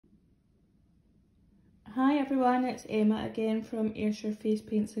Hi everyone, it's Emma again from Ayrshire Face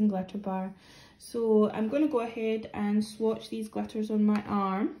Paints and Glitter Bar. So I'm going to go ahead and swatch these glitters on my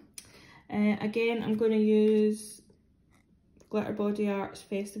arm. Again, I'm going to use Glitter Body Art's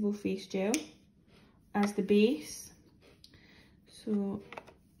Festival Face Gel as the base. So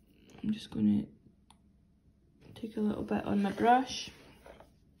I'm just going to take a little bit on my brush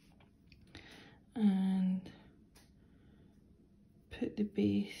and put the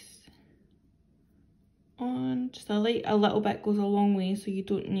base on. Just a little bit goes a long way, so you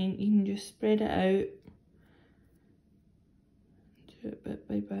don't need, you can just spread it out. Do it bit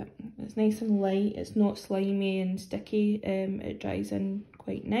by bit. It's nice and light, it's not slimy and sticky, it dries in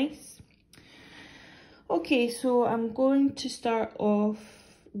quite nice. Okay, so I'm going to start off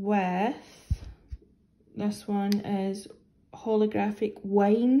with, this one is Holographic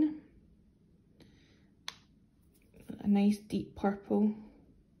Wine. A nice deep purple.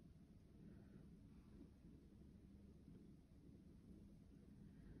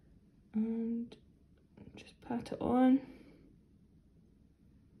 And just pat it on.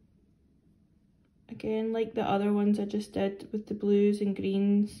 Again, like the other ones I just did with the blues and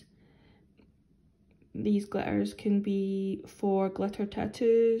greens, these glitters can be for glitter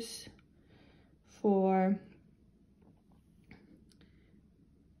tattoos, for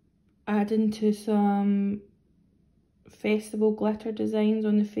adding to some festival glitter designs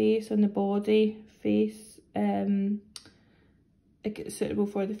on the face, on the body, face, it's suitable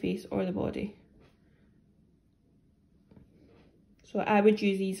for the face or the body. So I would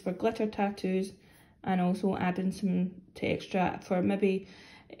use these for glitter tattoos and also adding some texture for maybe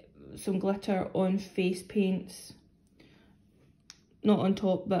some glitter on face paints, not on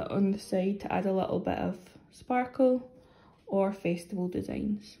top but on the side, to add a little bit of sparkle or festival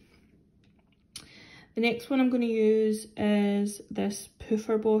designs. The next one I'm going to use is this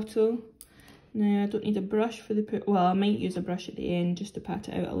Poofer bottle. Now I don't need a brush for the well, I might use a brush at the end just to pat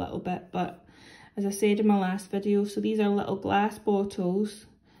it out a little bit, but as I said in my last video, so these are little glass bottles,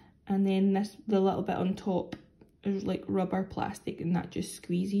 and then the little bit on top is like rubber plastic, and that just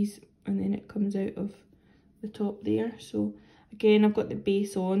squeezes and then it comes out of the top there. So again, I've got the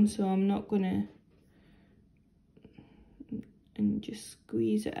base on, so I'm not gonna, and just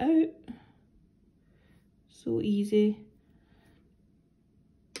squeeze it out. So easy.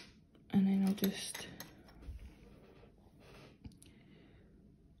 And then I'll just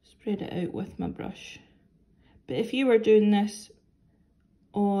spread it out with my brush. But if you were doing this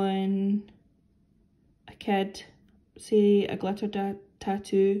on a kid, say a glitter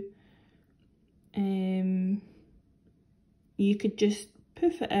tattoo, you could just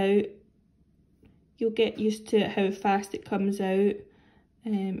poof it out. You'll get used to how fast it comes out,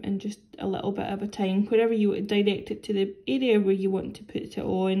 and just a little bit of a time, wherever you direct it to the area where you want to put it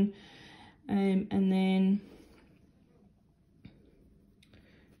on. And then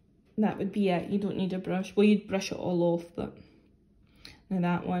that would be it. You don't need a brush. Well, you'd brush it all off, but now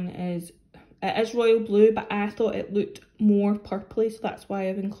that one is, it is royal blue, but I thought it looked more purpley, so that's why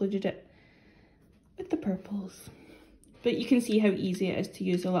I've included it with the purples. But you can see how easy it is to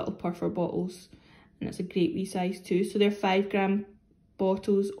use the little puffer bottles, and it's a great wee size too. So they're 5g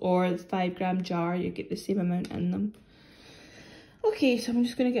bottles or the 5g jar, you get the same amount in them. Okay, so I'm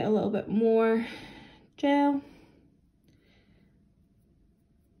just going to get a little bit more gel.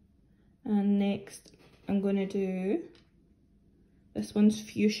 And next I'm going to do, this one's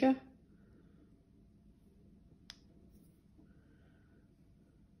fuchsia.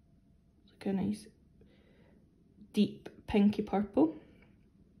 It's like a nice deep pinky purple.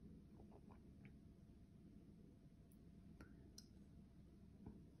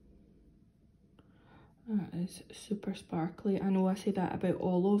 That is super sparkly. I know I say that about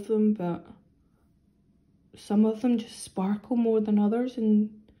all of them, but some of them just sparkle more than others, and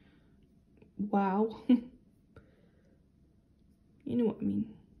wow. You know what I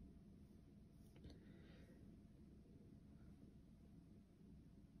mean.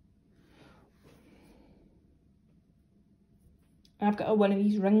 I've got one of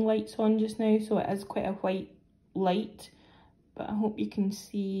these ring lights on just now, so it is quite a white light, but I hope you can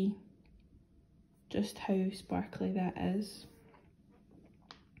see just how sparkly that is.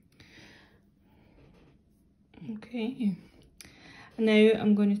 Okay, and now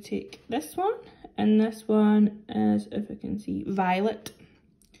I'm going to take this one, and this one is, if I can see, violet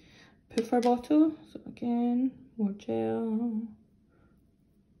Poofer bottle. So again, more gel.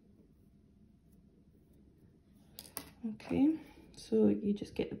 Okay, so you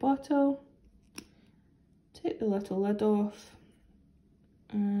just get the bottle, take the little lid off,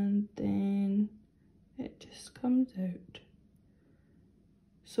 and then it just comes out.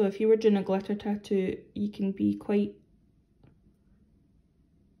 So if you were doing a glitter tattoo, you can be quite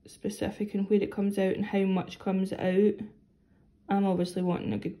specific in where it comes out and how much comes out. I'm obviously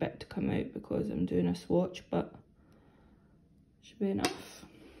wanting a good bit to come out because I'm doing a swatch, but should be enough.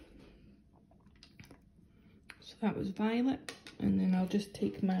 So that was violet, and then I'll just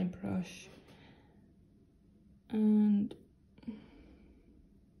take my brush and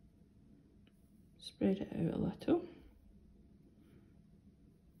spread it out a little.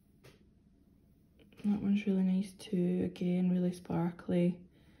 That one's really nice too, again, really sparkly.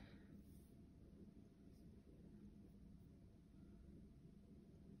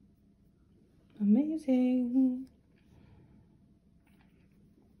 Amazing.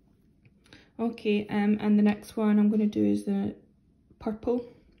 Okay, and the next one I'm going to do is the purple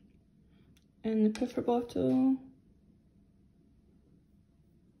in the Poofer bottle.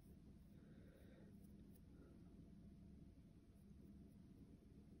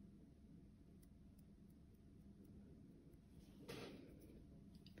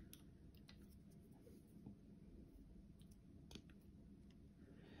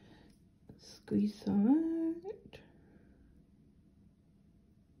 Squeeze some out.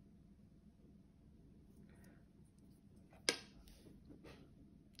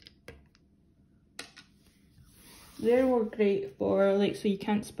 They were great for, like, so you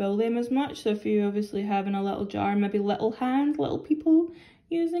can't spill them as much. So if you obviously have in a little jar, maybe little people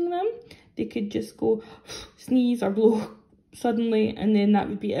using them, they could just go sneeze or blow suddenly, and then that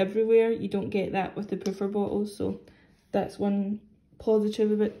would be everywhere. You don't get that with the Poofer bottles, so that's one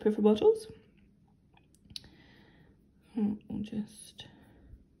positive about Poofer bottles. I'll just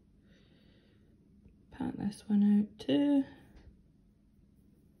pat this one out too.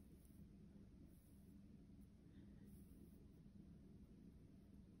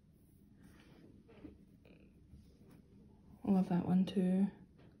 I love that one too.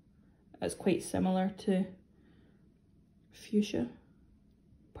 It's quite similar to fuchsia.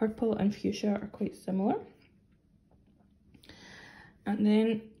 Purple and fuchsia are quite similar. And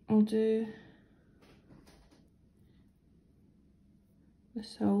then I'll do the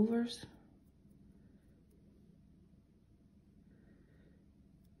silvers.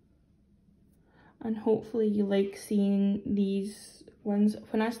 And hopefully you like seeing these ones.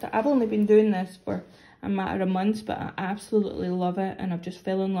 When I've only been doing this for a matter of months, but I absolutely love it, and I've just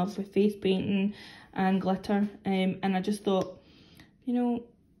fell in love with face painting and glitter, and I just thought, you know,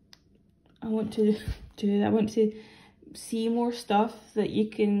 I want to do that. I want to see more stuff that you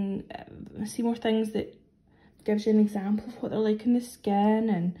can see more things that gives you an example of what they're like in the skin,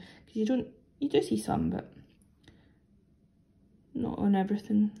 and because you do see some, but not on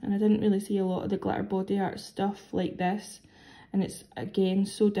everything. And I didn't really see a lot of the glitter body art stuff like this, and it's again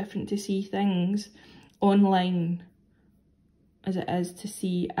so different to see things online as it is to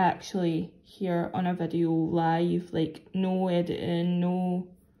see actually here on a video live, like no editing, no,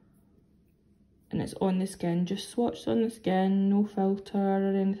 and it's on the skin, just swatched on the skin, no filter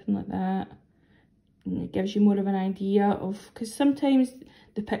or anything like that. And it gives you more of an idea of, because sometimes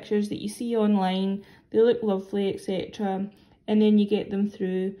the pictures that you see online, they look lovely, etc., and then you get them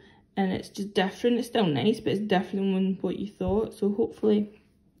through and it's just different. It's still nice, but it's different than what you thought. So hopefully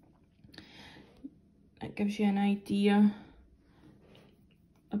it gives you an idea,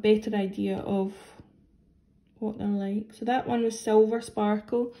 a better idea of what they're like. So that one was Silver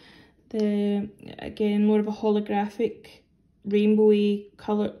Sparkle. Again, more of a holographic, rainbowy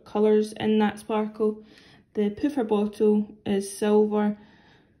colours in that sparkle. The Poofer bottle is silver,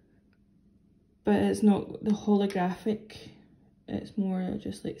 but it's not the holographic. It's more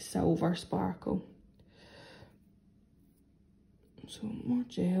just like silver sparkle. So more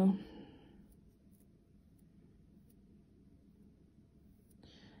gel.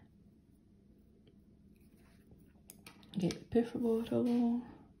 Get the Poofer bottle,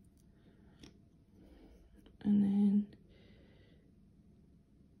 and then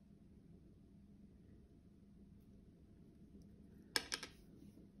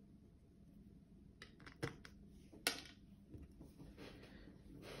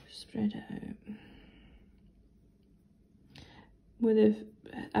spread it out.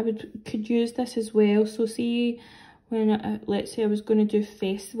 Could use this as well. So see when let's say I was going to do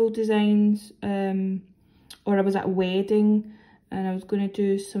festival designs, or I was at a wedding and I was going to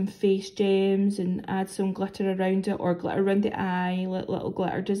do some face gems and add some glitter around it, or glitter around the eye, little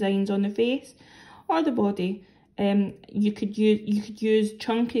glitter designs on the face or the body. You could use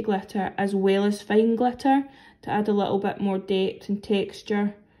chunky glitter as well as fine glitter to add a little bit more depth and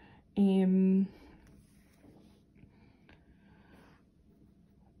texture.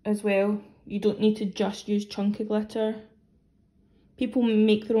 As well, you don't need to just use chunky glitter. people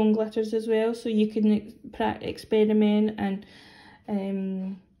make their own glitters as well, so you can experiment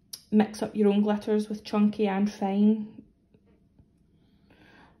and mix up your own glitters with chunky and fine.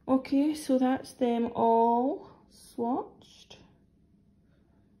 Okay, so that's them all swatched.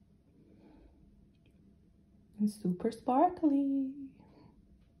 And super sparkly.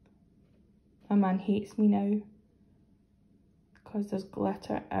 My man hates me now because there's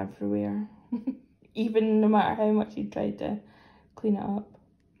glitter everywhere. Even no matter how much you try to clean it up.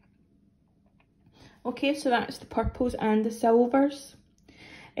 Okay, so that's the purples and the silvers.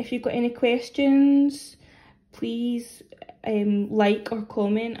 If you've got any questions, please like or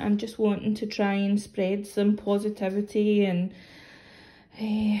comment. I'm just wanting to try and spread some positivity and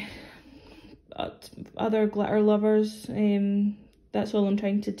other glitter lovers. That's all I'm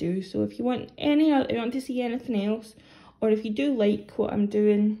trying to do. So if you want to see anything else, or if you do like what I'm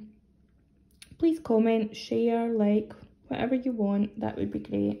doing, please comment, share, like, whatever you want. That would be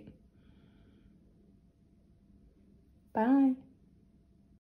great.